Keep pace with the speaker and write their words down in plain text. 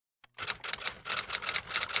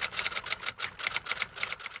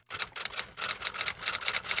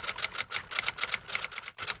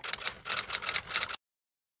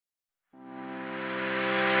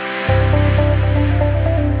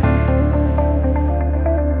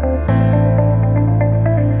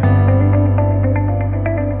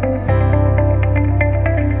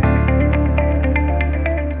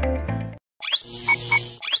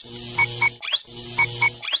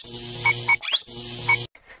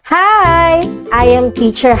I am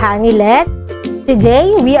Teacher Hanilet.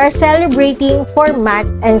 Today, we are celebrating for math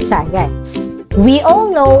and science. We all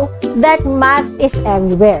know that math is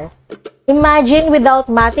everywhere. Imagine without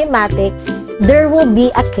mathematics, there will be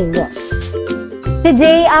a chaos.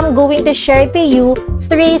 Today, I'm going to share to you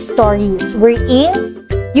 3 stories wherein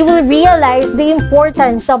you will realize the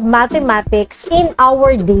importance of mathematics in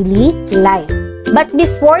our daily life. But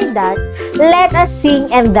before that, let us sing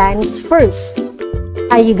and dance first.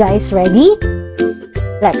 Are you guys ready?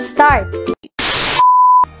 Let's start.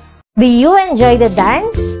 Do you enjoy the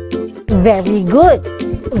dance? Very good.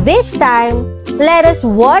 This time, let us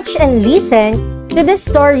watch and listen to the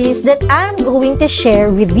stories that I'm going to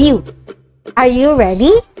share with you. Are you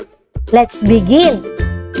ready? Let's begin.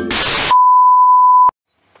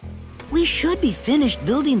 We should be finished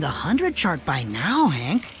building the 100 chart by now,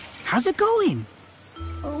 Hank. How's it going?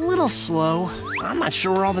 A little slow. I'm not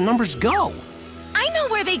sure where all the numbers go. I know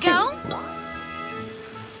where they go.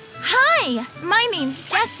 Hi, my name's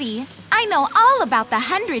Jessie. I know all about the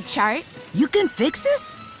 100 chart. You can fix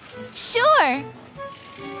this? Sure.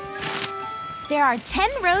 There are 10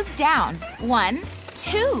 rows down. 1,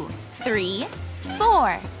 2, 3,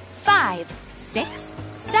 4, 5, 6,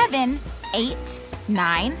 7, 8,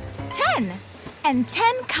 9, 10. And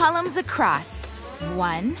 10 columns across.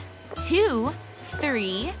 1, 2,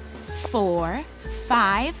 3, 4,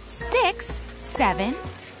 5, 6, 7,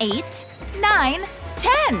 8, 9,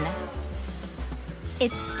 10.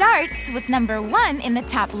 It starts with number 1 in the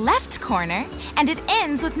top left corner, and it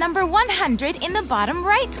ends with number 100 in the bottom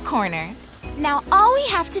right corner. Now all we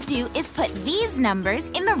have to do is put these numbers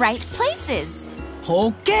in the right places.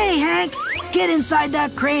 Okay, Hank. Get inside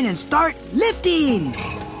that crane and start lifting.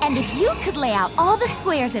 And if you could lay out all the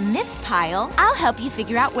squares in this pile, I'll help you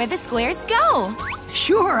figure out where the squares go.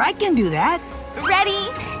 Sure, I can do that. Ready?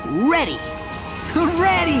 Ready.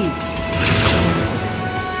 Ready.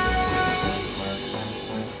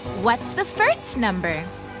 What's the first number?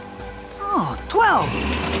 Oh, 12.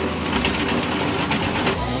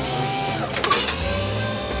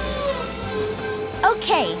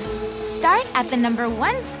 Okay, start at the number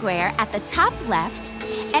 1 square at the top left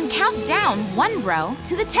and count down 1 row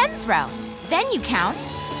to the tens row. Then you count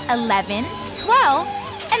 11, 12,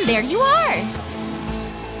 and there you are.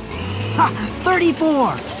 Ha,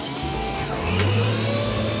 34.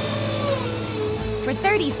 For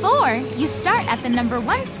 34, you start at the number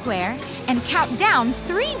 1 square and count down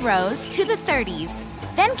 3 rows to the 30s.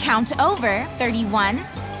 Then count over 31,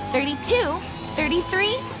 32,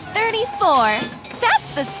 33, 34.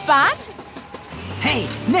 That's the spot! Hey,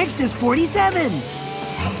 next is 47.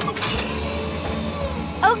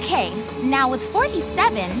 Okay, now with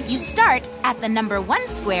 47, you start at the number 1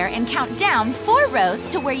 square and count down 4 rows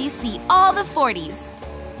to where you see all the 40s.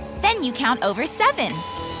 Then you count over 7.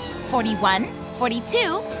 41,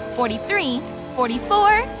 42, 43,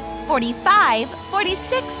 44, 45,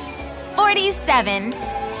 46, 47.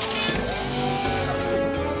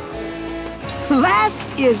 Last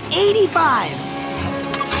is 85.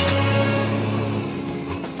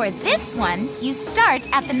 For this one, you start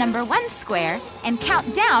at the number 1 square and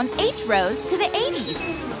count down 8 rows to the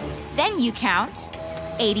 80s. Then you count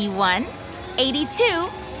 81, 82,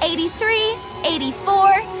 83,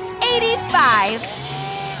 84, 85.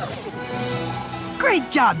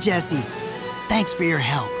 Great job, Jessie. Thanks for your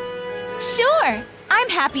help. Sure, I'm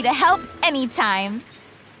happy to help anytime.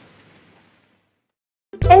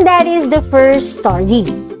 And that is the first story.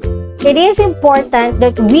 It is important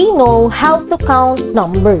that we know how to count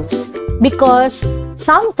numbers because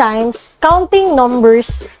sometimes counting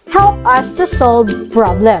numbers help us to solve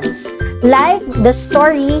problems, like the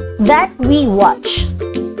story that we watch.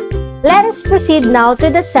 Let us proceed now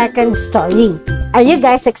to the second story. Are you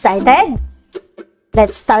guys excited?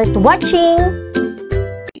 Let's start watching!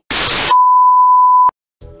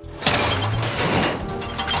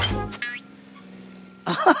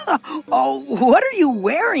 Oh, what are you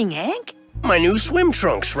wearing, Hank? My new swim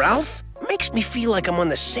trunks, Ralph. Makes me feel like I'm on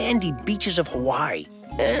the sandy beaches of Hawaii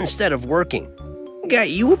instead of working. Got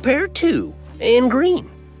you a pair too, in green.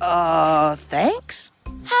 Thanks?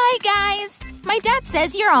 Hi, guys. My dad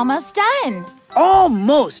says you're almost done.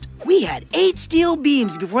 Almost. We had 8 steel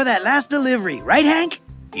beams before that last delivery, right, Hank?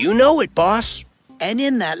 You know it, boss. And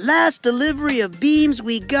in that last delivery of beams,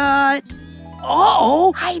 we got...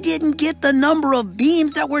 Uh-oh, I didn't get the number of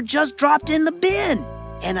beams that were just dropped in the bin.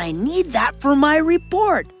 And I need that for my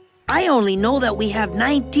report. I only know that we have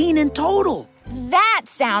 19 in total. That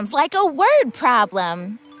sounds like a word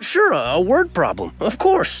problem. Sure, a word problem, of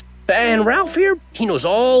course. And Ralph here, he knows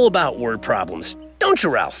all about word problems. Don't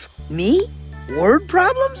you, Ralph? Me? Word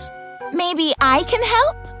problems? Maybe I can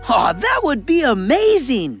help? Oh, that would be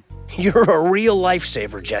amazing. You're a real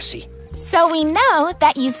lifesaver, Jesse. So we know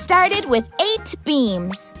that you started with 8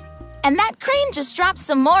 beams. And that crane just dropped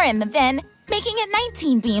some more in the bin, making it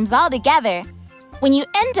 19 beams altogether. When you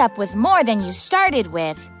end up with more than you started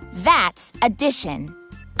with, that's addition.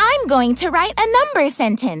 I'm going to write a number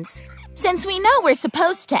sentence. Since we know we're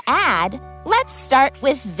supposed to add, let's start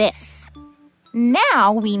with this.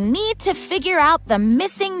 Now we need to figure out the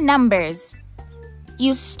missing numbers.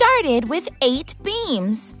 You started with 8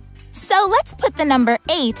 beams. So let's put the number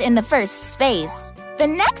 8 in the first space. The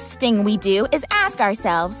next thing we do is ask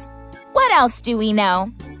ourselves, what else do we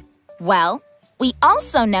know? Well, we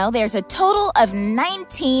also know there's a total of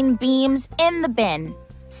 19 beams in the bin.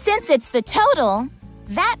 Since it's the total,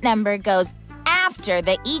 that number goes after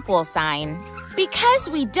the equal sign. Because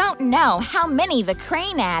we don't know how many the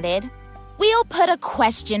crane added, we'll put a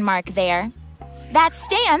question mark there. That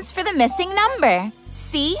stands for the missing number.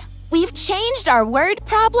 See? We've changed our word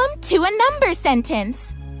problem to a number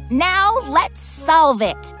sentence. Now let's solve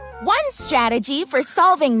it. One strategy for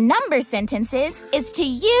solving number sentences is to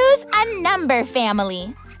use a number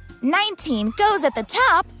family. 19 goes at the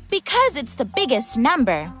top because it's the biggest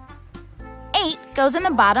number. 8 goes in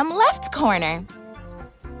the bottom left corner.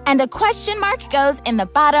 And a question mark goes in the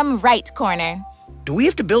bottom right corner. Do we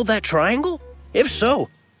have to build that triangle? If so,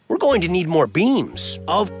 we're going to need more beams.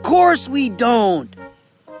 Of course we don't.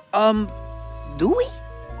 Do we?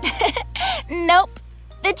 Nope.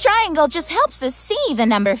 The triangle just helps us see the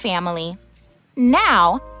number family.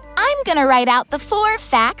 Now, I'm gonna write out the 4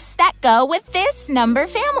 facts that go with this number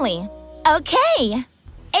family. Okay.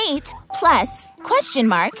 8 plus question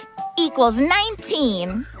mark equals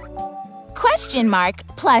 19. Question mark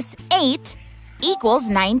plus 8 equals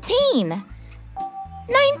 19.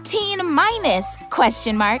 19 minus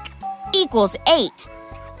question mark equals 8.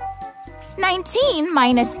 19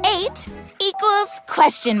 minus 8 equals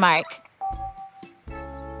question mark.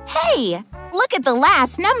 Hey, look at the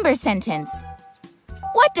last number sentence.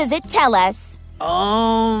 What does it tell us?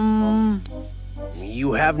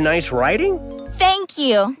 You have nice writing? Thank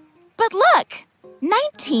you. But look,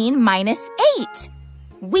 19 minus 8.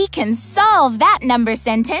 We can solve that number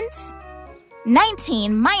sentence.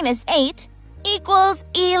 19 minus 8 equals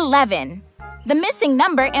 11. The missing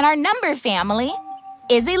number in our number family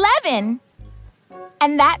is 11.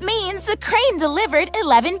 And that means the crane delivered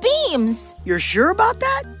 11 beams. You're sure about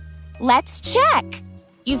that? Let's check.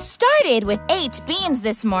 You started with 8 beams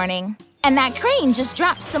this morning, and that crane just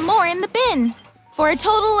dropped some more in the bin for a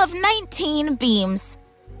total of 19 beams.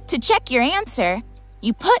 To check your answer,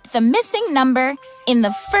 you put the missing number in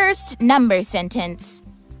the first number sentence.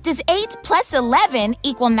 Does 8 plus 11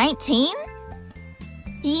 equal 19?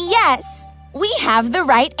 Yes, we have the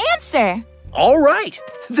right answer. All right.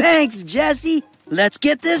 Thanks, Jesse. Let's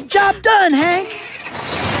get this job done, Hank.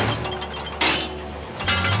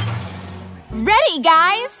 Ready,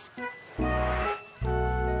 guys?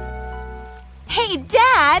 Hey,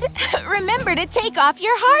 Dad, remember to take off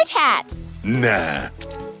your hard hat. Nah,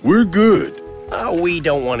 we're good. We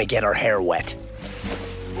don't want to get our hair wet.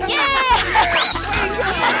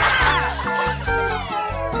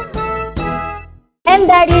 And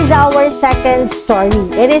that is our second story.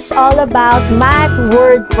 It is all about math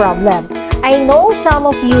word problem. I know some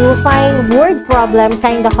of you find word problem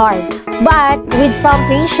kind of hard, but with some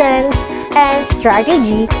patience and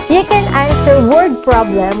strategy, you can answer word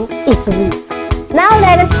problem easily. Now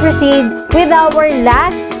let us proceed with our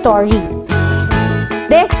last story.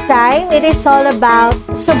 This time, it is all about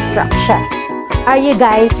subtraction. Are you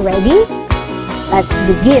guys ready? Let's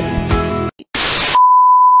begin.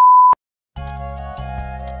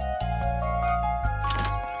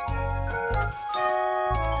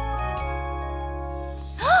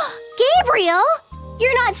 Gabriel,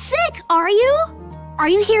 you're not sick, are you? Are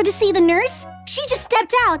you here to see the nurse? She just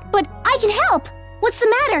stepped out, but I can help. What's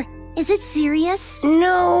the matter? Is it serious?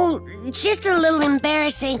 No, just a little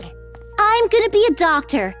embarrassing. I'm gonna be a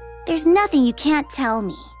doctor. There's nothing you can't tell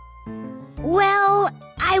me. Well,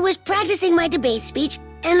 I was practicing my debate speech,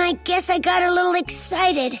 and I guess I got a little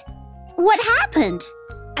excited. What happened?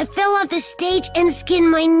 I fell off the stage and skinned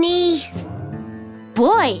my knee.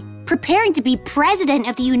 Boy, preparing to be President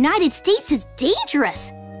of the United States is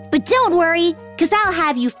dangerous. But don't worry, because I'll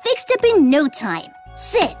have you fixed up in no time.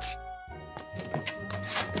 Sit.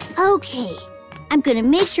 Okay, I'm gonna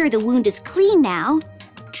make sure the wound is clean now.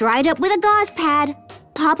 Dry it up with a gauze pad,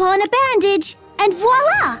 pop on a bandage, and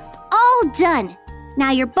voila! All done.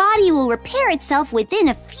 Now your body will repair itself within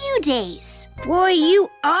a few days. Boy, you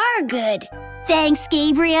are good. Thanks,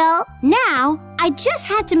 Gabriel. Now, I just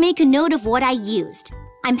had to make a note of what I used.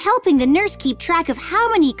 I'm helping the nurse keep track of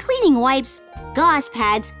how many cleaning wipes, gauze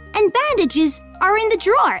pads, and bandages are in the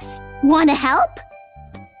drawers. Want to help?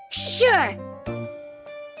 Sure.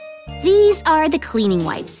 These are the cleaning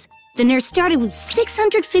wipes. The nurse started with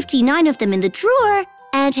 659 of them in the drawer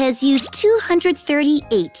and has used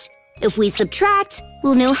 238. If we subtract,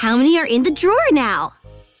 we'll know how many are in the drawer now.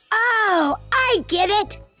 Oh, I get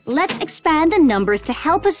it. Let's expand the numbers to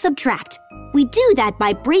help us subtract. We do that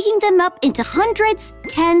by breaking them up into hundreds,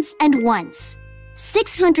 tens, and ones.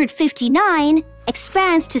 659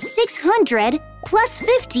 expands to 600 plus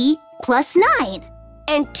 50 plus 9.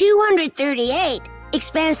 And 238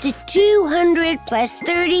 expands to 200 plus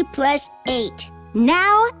 30 plus 8.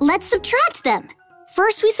 Now, let's subtract them.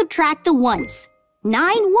 First, we subtract the ones.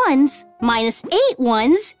 9 ones minus 8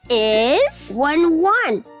 ones is... 1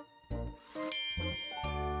 1.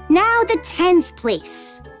 Now the tens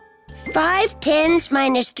place. 5 tens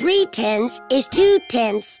minus 3 tens is 2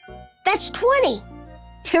 tens. That's 20.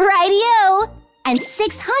 Rightio! And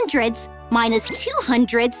 6 hundreds minus 2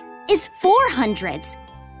 hundreds is 4 hundreds.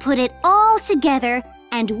 Put it all together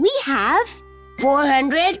and we have...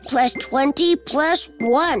 400 plus 20 plus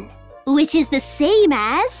 1. Which is the same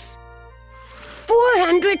as...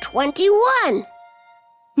 421.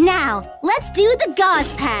 Now, let's do the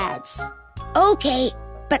gauze pads. Okay,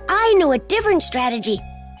 but I know a different strategy.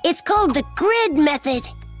 It's called the grid method.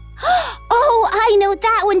 Oh, I know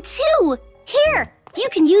that one too. Here, you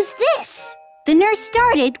can use this. The nurse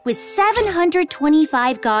started with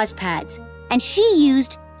 725 gauze pads, and she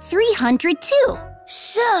used 302.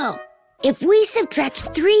 So, if we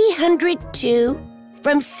subtract 302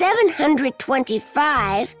 from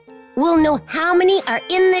 725, we'll know how many are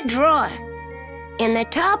in the drawer. In the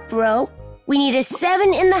top row, we need a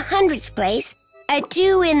 7 in the hundreds place, a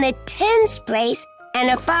 2 in the tens place, and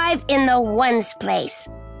a 5 in the ones place.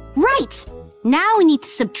 Right! Now we need to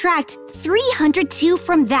subtract 302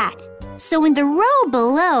 from that. So in the row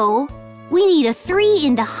below, we need a 3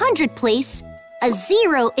 in the hundred place, a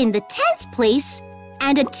 0 in the tens place,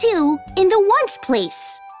 and a 2 in the ones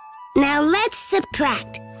place. Now let's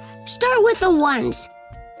subtract. Start with the ones.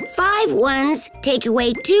 5 ones take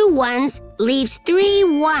away 2 ones leaves 3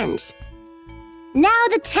 ones. Now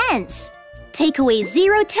the tens. Take away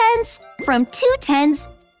 0 tens from 2 tens,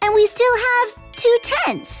 and we still have 2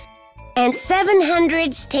 tens. And 7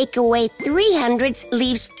 hundreds take away 3 hundreds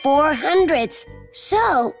leaves 4 hundreds.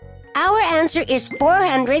 So, our answer is 4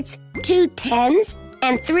 hundreds, 2 tens,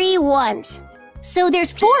 and 3 ones. So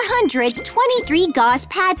there's 423 gauze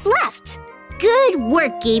pads left. Good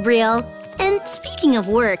work, Gabriel. And speaking of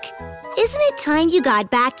work, isn't it time you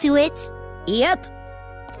got back to it? Yep.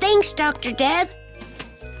 Thanks, Dr. Deb.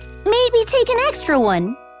 Maybe take an extra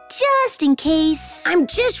one, just in case. I'm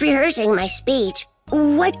just rehearsing my speech.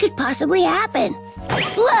 What could possibly happen?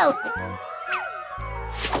 Whoa!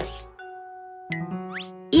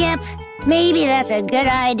 Yep, maybe that's a good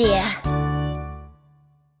idea.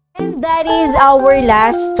 And that is our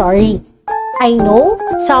last story. I know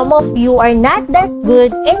some of you are not that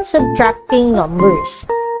good in subtracting numbers.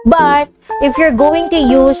 But if you're going to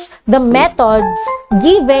use the methods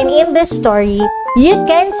given in this story, you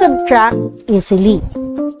can subtract easily.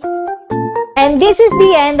 And this is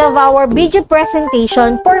the end of our video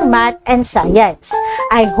presentation for math and science.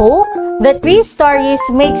 I hope the 3 stories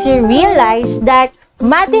makes you realize that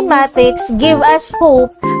mathematics give us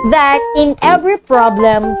hope that in every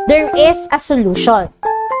problem there is a solution.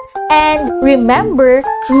 And remember,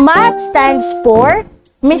 math stands for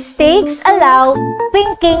mistakes allow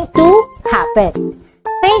thinking to happen.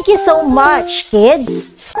 Thank you so much,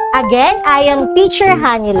 kids. Again, I am Teacher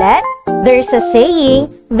Hanilet. There's a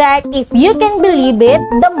saying that if you can believe it,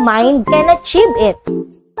 the mind can achieve it.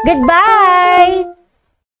 Goodbye!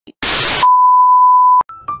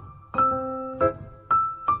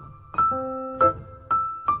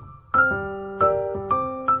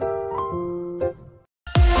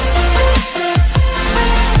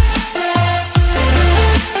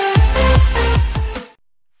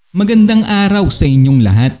 Magandang araw sa inyong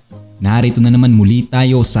lahat. Narito na naman muli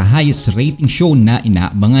tayo sa highest rating show na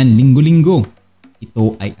inaabangan linggo-linggo.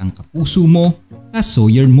 Ito ay ang kapuso mo,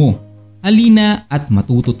 kasoyer mo. Halina at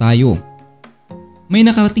matuto tayo. May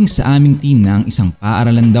nakarating sa aming team na ang isang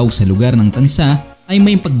paaralan daw sa lugar ng Tansa ay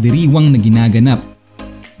may pagdiriwang na ginaganap.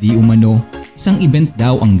 Di umano, isang event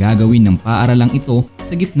daw ang gagawin ng paaralang ito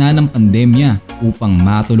sa gitna ng pandemya upang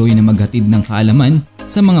matuloy na maghatid ng kaalaman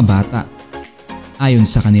sa mga bata. Ayon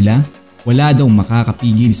sa kanila, wala daw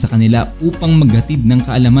makakapigil sa kanila upang maghatid ng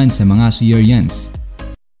kaalaman sa mga Suyerians.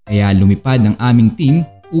 Kaya lumipad ang aming team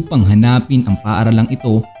upang hanapin ang paaralang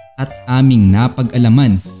ito at aming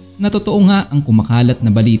napag-alaman na totoo nga ang kumakalat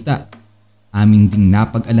na balita. Aming ding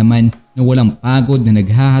napag-alaman na walang pagod na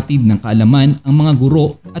naghahatid ng kaalaman ang mga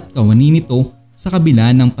guro at kawani nito sa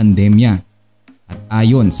kabila ng pandemya. At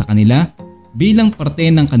ayon sa kanila, bilang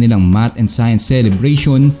parte ng kanilang Math and Science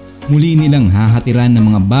Celebration, muli nilang hahatiran ng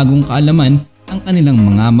mga bagong kaalaman ang kanilang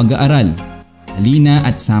mga mag-aaral. Halina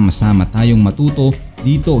at sama-sama tayong matuto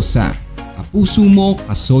dito sa Kapuso Mo,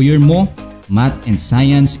 Kasoyer Mo, Math and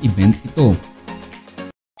Science event ito.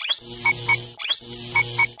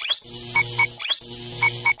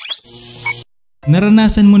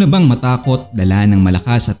 Naranasan mo na bang matakot dala ng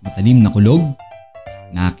malakas at matalim na kulog?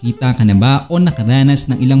 Nakita ka na ba o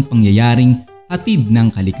nakaranas ng ilang pangyayaring hatid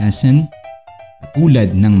ng kalikasan?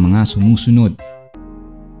 Katulad ng mga sumusunod.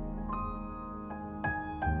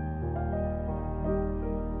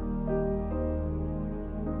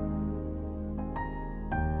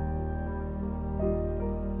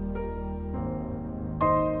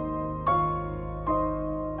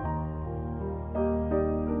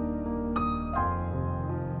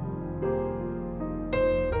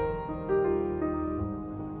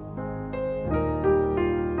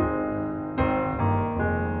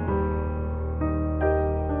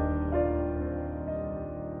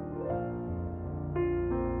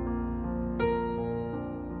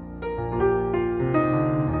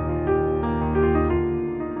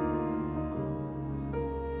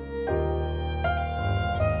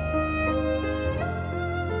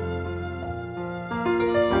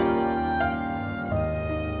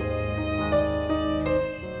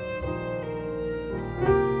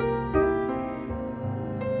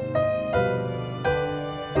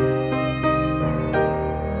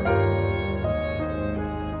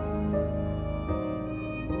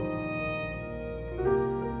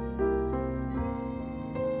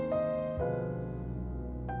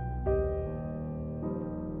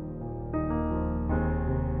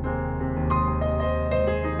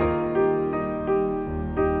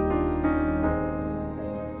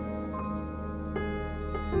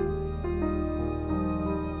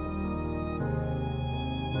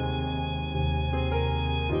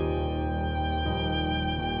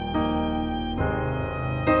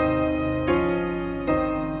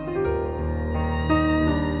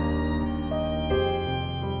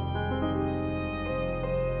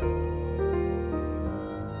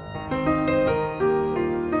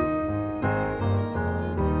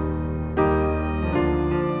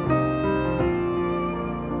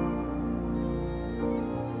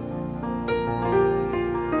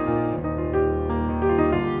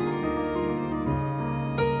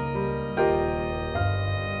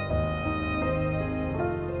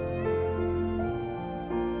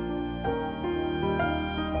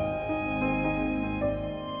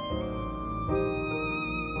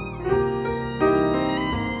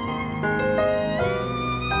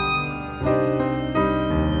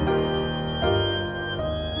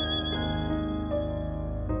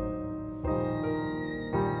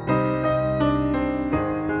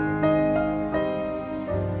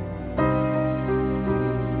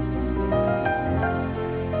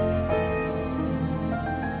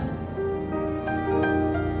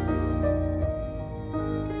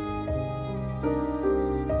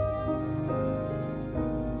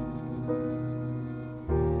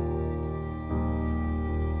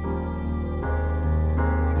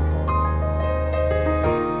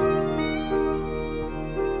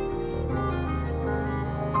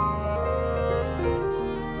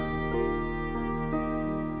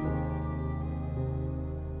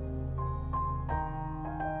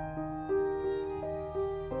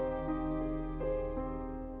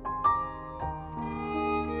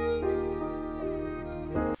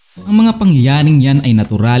 Ang mga pangyayaring yan ay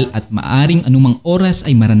natural at maaring anumang oras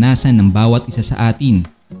ay maranasan ng bawat isa sa atin.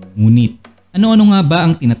 Ngunit, ano-ano nga ba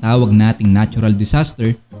ang tinatawag nating natural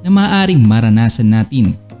disaster na maaring maranasan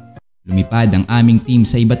natin? Lumipad ang aming team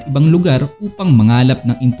sa iba't ibang lugar upang mangalap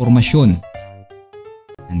ng impormasyon.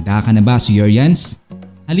 Handa ka na ba, Soyerians?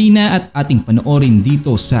 Halina at ating panoorin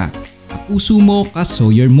dito sa Kapuso Mo,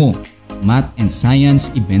 Kasoyer Mo, Math and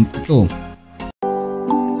Science event ito.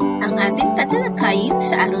 Ang ating tatalakayin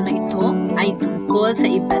sa araw na ito ay tungkol sa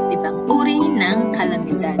iba't ibang uri ng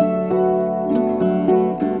kalamidad.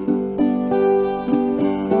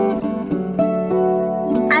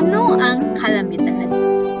 Ano ang kalamidad?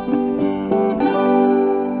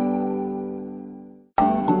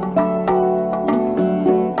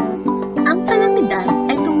 Ang kalamidad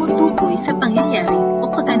ay tumutukoy sa pangyayari o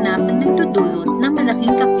kaganapang nagdudulot ng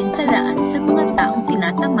malaking kapinsalaan sa mga taong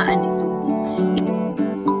tinatamaan nito.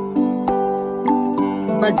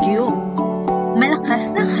 Bagyo.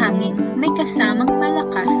 Malakas na hangin may kasamang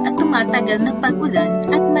malakas at tumatakbo tumatagal na pag-ulan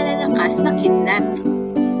at malalakas na kidlat.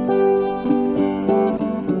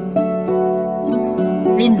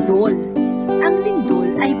 Lindol. Ang lindol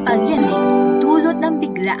ay pagyanig dulot ng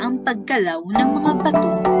biglaang paggalaw ng mga bato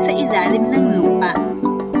sa ilalim ng lupa.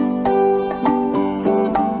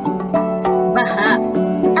 Baha.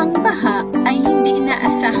 Ang baha ay hindi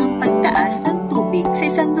inaasahang pagtaas ng tubig sa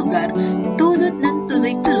isang lugar dulot ng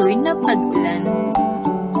tuloy-tuloy na pag-ulan.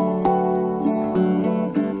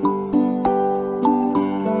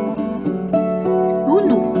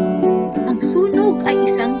 Sunog. Ang sunog ay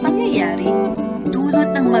isang pangyayari dulot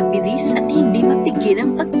ng mabilis at hindi mapigil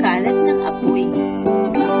ang pagkalat ng apoy.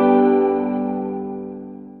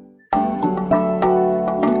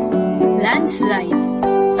 Landslide.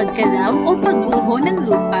 Pagkalaw o pagguho ng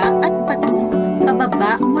lupa at bato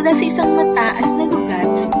pababa mula sa isang mataas na lugar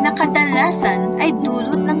na kadalasan ay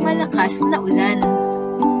dulot ng malakas na ulan.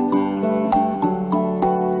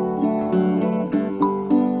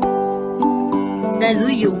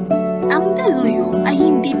 Daluyong. Ang daluyong ay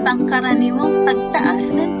hindi pangkaraniwang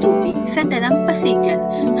pagtaas ng tubig sa dalampasigan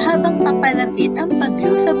habang papalapit ang